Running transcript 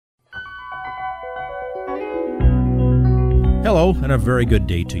Hello, and a very good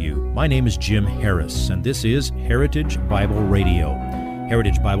day to you. My name is Jim Harris, and this is Heritage Bible Radio.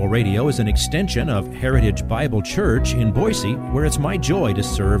 Heritage Bible Radio is an extension of Heritage Bible Church in Boise, where it's my joy to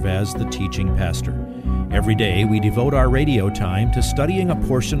serve as the teaching pastor. Every day, we devote our radio time to studying a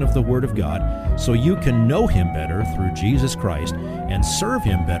portion of the Word of God so you can know Him better through Jesus Christ and serve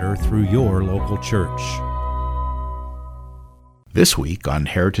Him better through your local church. This week on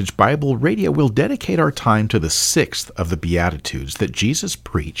Heritage Bible Radio, we'll dedicate our time to the sixth of the Beatitudes that Jesus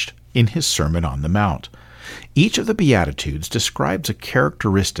preached in His Sermon on the Mount. Each of the Beatitudes describes a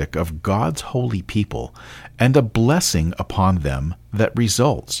characteristic of God's holy people and a blessing upon them that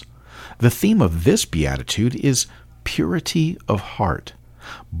results. The theme of this Beatitude is purity of heart.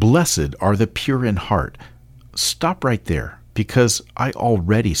 Blessed are the pure in heart. Stop right there, because I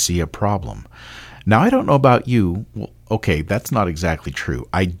already see a problem. Now, I don't know about you. Well, okay, that's not exactly true.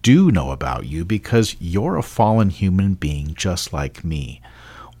 I do know about you because you're a fallen human being just like me.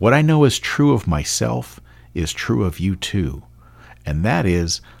 What I know is true of myself is true of you too, and that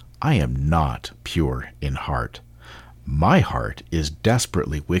is, I am not pure in heart. My heart is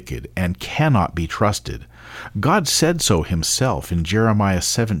desperately wicked and cannot be trusted. God said so Himself in Jeremiah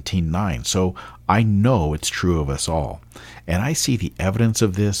 17:9, so I know it's true of us all, and I see the evidence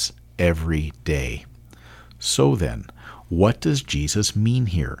of this every day. So then, what does Jesus mean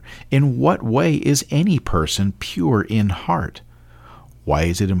here? In what way is any person pure in heart? Why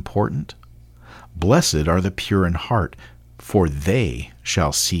is it important? Blessed are the pure in heart, for they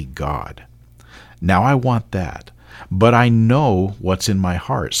shall see God. Now I want that, but I know what's in my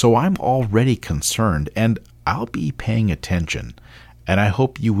heart, so I'm already concerned, and I'll be paying attention, and I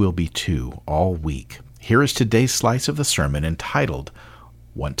hope you will be too all week. Here is today's slice of the sermon entitled,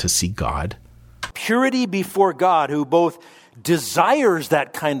 Want to See God? Purity before God, who both desires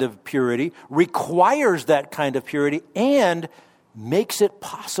that kind of purity, requires that kind of purity, and makes it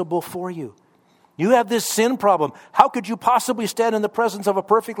possible for you. You have this sin problem. How could you possibly stand in the presence of a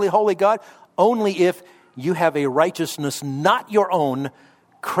perfectly holy God? Only if you have a righteousness not your own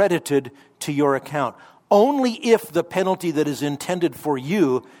credited to your account. Only if the penalty that is intended for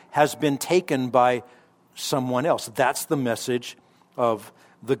you has been taken by someone else. That's the message of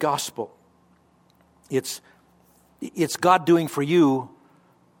the gospel. It's God doing for you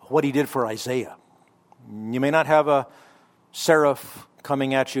what He did for Isaiah. You may not have a seraph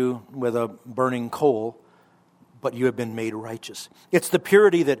coming at you with a burning coal, but you have been made righteous. It's the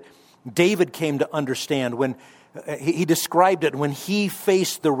purity that David came to understand when he described it when he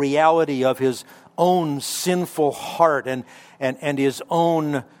faced the reality of his own sinful heart and his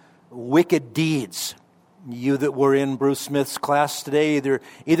own wicked deeds. You that were in Bruce Smith's class today,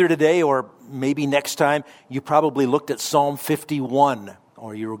 either today or maybe next time, you probably looked at Psalm 51,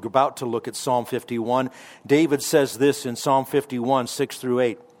 or you're about to look at Psalm 51. David says this in Psalm 51, 6 through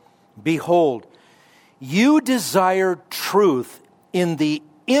 8. Behold, you desire truth in the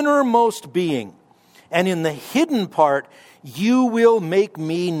innermost being, and in the hidden part you will make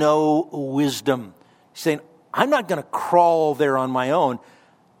me know wisdom. He's saying, I'm not going to crawl there on my own.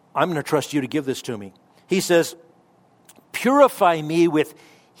 I'm going to trust you to give this to me. He says, purify me with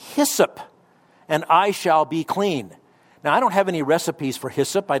hyssop, and I shall be clean. Now, I don't have any recipes for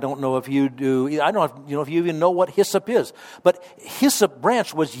hyssop. I don't know if you do. I don't know if you even know what hyssop is. But hyssop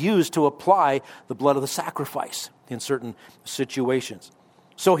branch was used to apply the blood of the sacrifice in certain situations.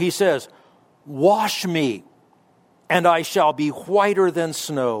 So he says, wash me, and I shall be whiter than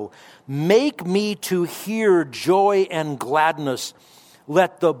snow. Make me to hear joy and gladness.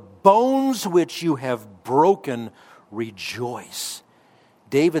 Let the bones which you have broken rejoice.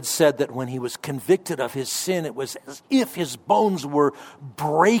 David said that when he was convicted of his sin, it was as if his bones were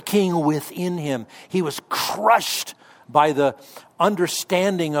breaking within him. He was crushed by the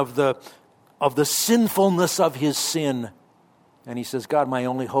understanding of the sinfulness of his sin. And he says, God, my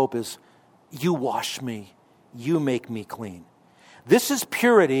only hope is you wash me. You make me clean. This is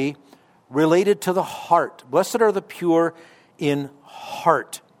purity related to the heart. Blessed are the pure in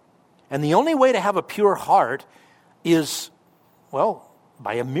heart. And the only way to have a pure heart is, well,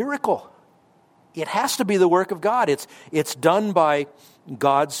 by a miracle. It has to be the work of God. It's done by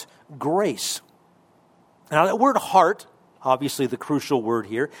God's grace. Now, that word heart, obviously the crucial word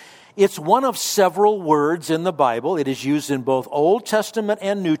here, it's one of several words in the Bible. It is used in both Old Testament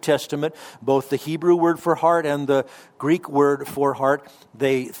and New Testament, both the Hebrew word for heart and the Greek word for heart.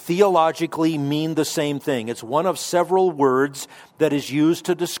 They theologically mean the same thing. It's one of several words that is used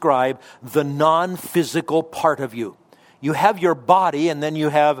to describe the non-physical part of you. You have your body, and then you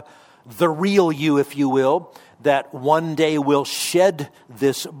have the real you, if you will, that one day will shed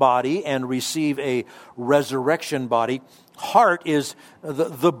this body and receive a resurrection body. Heart is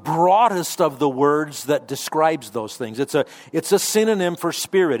the broadest of the words that describes those things. It's a synonym for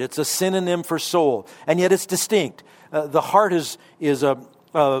spirit. It's a synonym for soul, and yet it's distinct. The heart is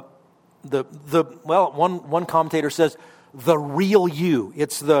one commentator says the real you.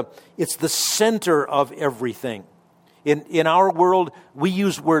 It's the center of everything. In our world, we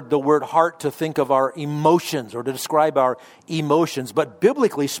use the word heart to think of our emotions or to describe our emotions, but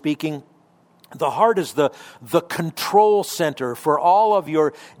biblically speaking, the heart is the control center for all of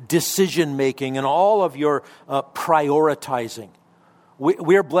your decision-making and all of your prioritizing.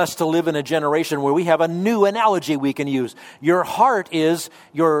 We're blessed to live in a generation where we have a new analogy we can use. Your heart is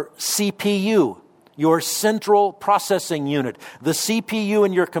your CPU, your central processing unit. The CPU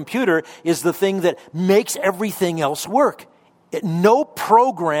in your computer is the thing that makes everything else work. No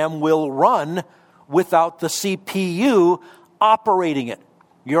program will run without the CPU operating it.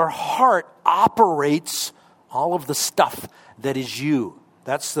 Your heart operates all of the stuff that is you.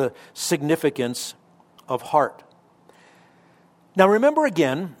 That's the significance of heart. Now remember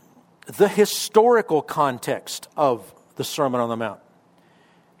again the historical context of the Sermon on the Mount.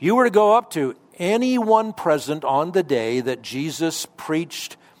 If you were to go up to anyone present on the day that Jesus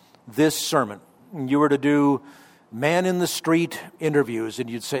preached this sermon, and you were to do man in the street interviews, and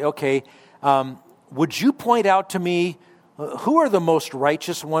you'd say, okay, would you point out to me who are the most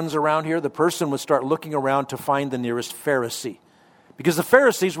righteous ones around here? The person would start looking around to find the nearest Pharisee. Because the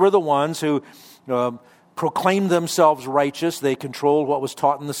Pharisees were the ones who proclaimed themselves righteous. They controlled what was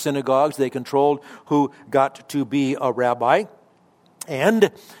taught in the synagogues. They controlled who got to be a rabbi.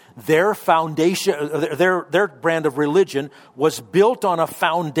 And their foundation, their brand of religion was built on a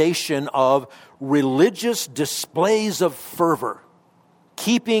foundation of religious displays of fervor,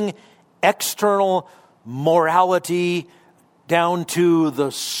 keeping external morality down to the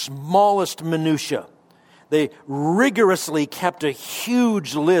smallest minutia. They rigorously kept a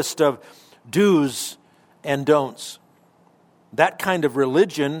huge list of do's and don'ts. That kind of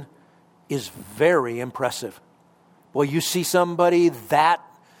religion is very impressive. Well, you see somebody that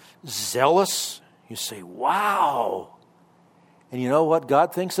zealous, you say, wow. And you know what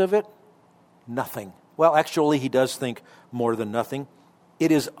God thinks of it? Nothing. Well, actually, he does think more than nothing.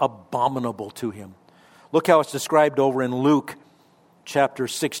 It is abominable to him. Look how it's described over in Luke chapter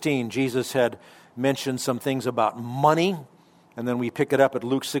 16. Jesus had mentioned some things about money, and then we pick it up at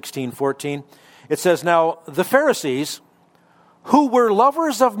Luke 16:14. It says, now the Pharisees, who were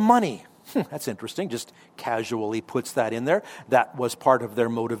lovers of money, that's interesting, just casually puts that in there. That was part of their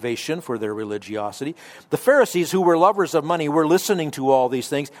motivation for their religiosity. The Pharisees, who were lovers of money, were listening to all these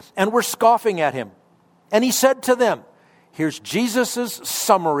things and were scoffing at him. And he said to them, here's Jesus'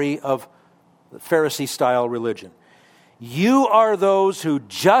 summary of Pharisee-style religion. You are those who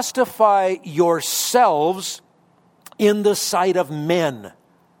justify yourselves in the sight of men,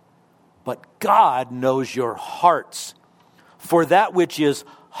 but God knows your hearts. For that which is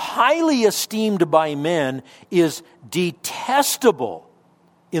highly esteemed by men is detestable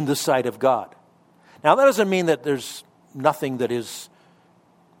in the sight of God. Now, that doesn't mean that there's nothing that is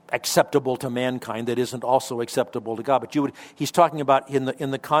acceptable to mankind that isn't also acceptable to God. But he's talking about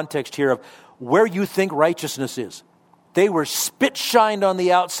in the context here of where you think righteousness is. They were spit-shined on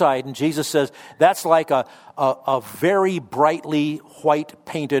the outside, and Jesus says that's like a very brightly white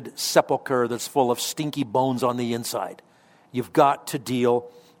painted sepulcher that's full of stinky bones on the inside. You've got to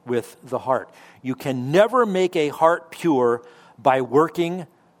deal with the heart. You can never make a heart pure by working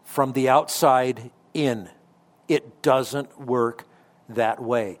from the outside in. It doesn't work that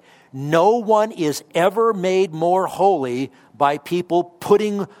way. No one is ever made more holy by people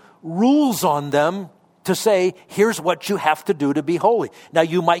putting rules on them to say, here's what you have to do to be holy. Now,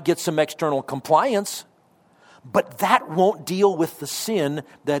 you might get some external compliance, but that won't deal with the sin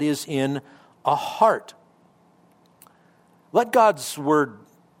that is in a heart. Let God's word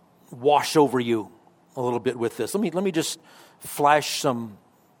wash over you a little bit with this. Let me just flash some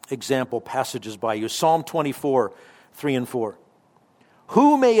example passages by you. Psalm 24, 3 and 4.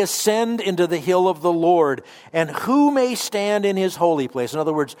 Who may ascend into the hill of the Lord, and who may stand in his holy place? In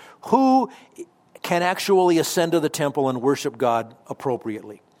other words, who can actually ascend to the temple and worship God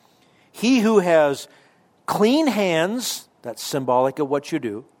appropriately? He who has clean hands, that's symbolic of what you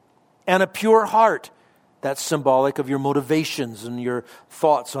do, and a pure heart, that's symbolic of your motivations and your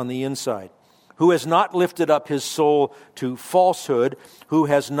thoughts on the inside. Who has not lifted up his soul to falsehood, who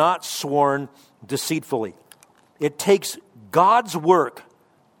has not sworn deceitfully. It takes God's work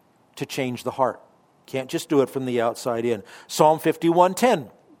to change the heart. Can't just do it from the outside in. Psalm 51:10.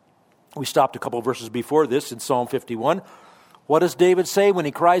 We stopped a couple verses before this in Psalm 51. What does David say when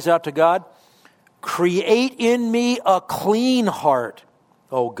he cries out to God? Create in me a clean heart,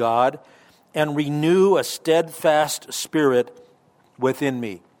 O God, and renew a steadfast spirit within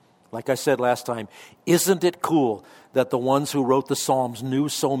me. Like I said last time, isn't it cool that the ones who wrote the Psalms knew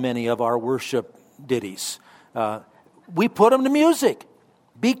so many of our worship ditties? We put them to music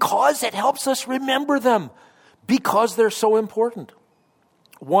because it helps us remember them, because they're so important.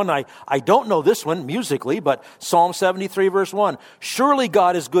 One, I don't know this one musically, but Psalm 73 verse 1. Surely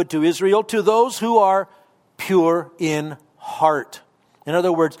God is good to Israel, to those who are pure in heart. In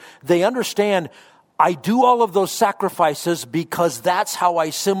other words, they understand I do all of those sacrifices because that's how I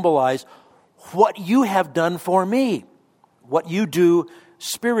symbolize what you have done for me, what you do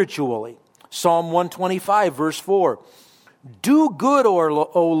spiritually. Psalm 125 verse 4. Do good,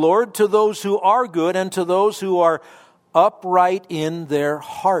 O Lord, to those who are good and to those who are upright in their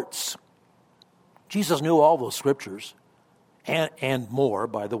hearts. Jesus knew all those scriptures and more,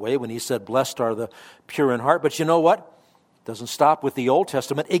 by the way, when he said, blessed are the pure in heart. But you know what? It doesn't stop with the Old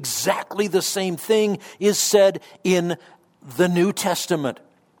Testament. Exactly the same thing is said in the New Testament.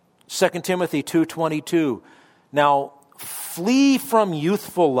 2 Timothy 2:22. Now, flee from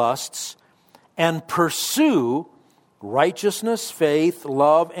youthful lusts and pursue righteousness, faith,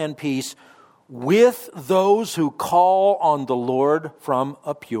 love, and peace with those who call on the Lord from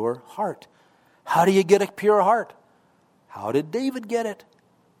a pure heart. How do you get a pure heart? How did David get it?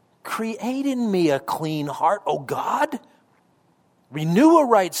 Create in me a clean heart, O God. Renew a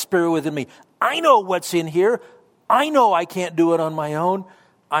right spirit within me. I know what's in here. I know I can't do it on my own.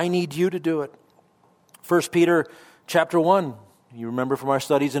 I need you to do it. 1 Peter chapter 1. You remember from our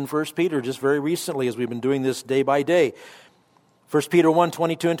studies in 1 Peter just very recently as we've been doing this day by day. 1 Peter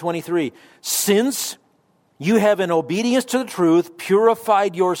 1:22 and 23. Since you have in obedience to the truth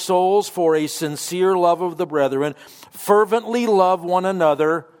purified your souls for a sincere love of the brethren, fervently love one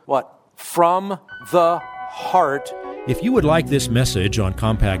another, what? From the heart. If you would like this message on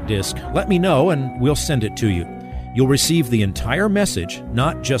compact disc, let me know and we'll send it to you. You'll receive the entire message,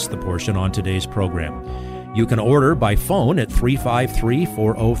 not just the portion on today's program. You can order by phone at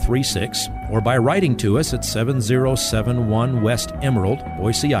 353-4036 or by writing to us at 7071 West Emerald,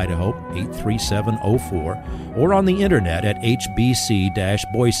 Boise, Idaho, 83704, or on the internet at hbc-boise.org.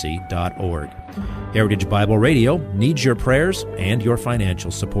 Heritage Bible Radio needs your prayers and your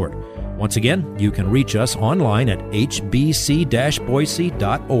financial support. Once again, you can reach us online at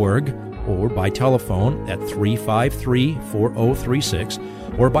hbc-boise.org or by telephone at 353-4036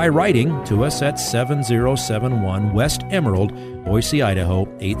 or by writing to us at 7071 West Emerald, Boise, Idaho,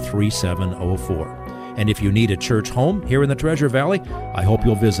 83704. And if you need a church home here in the Treasure Valley, I hope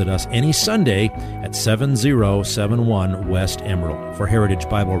you'll visit us any Sunday at 7071 West Emerald. For Heritage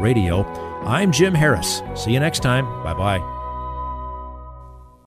Bible Radio, I'm Jim Harris. See you next time. Bye-bye.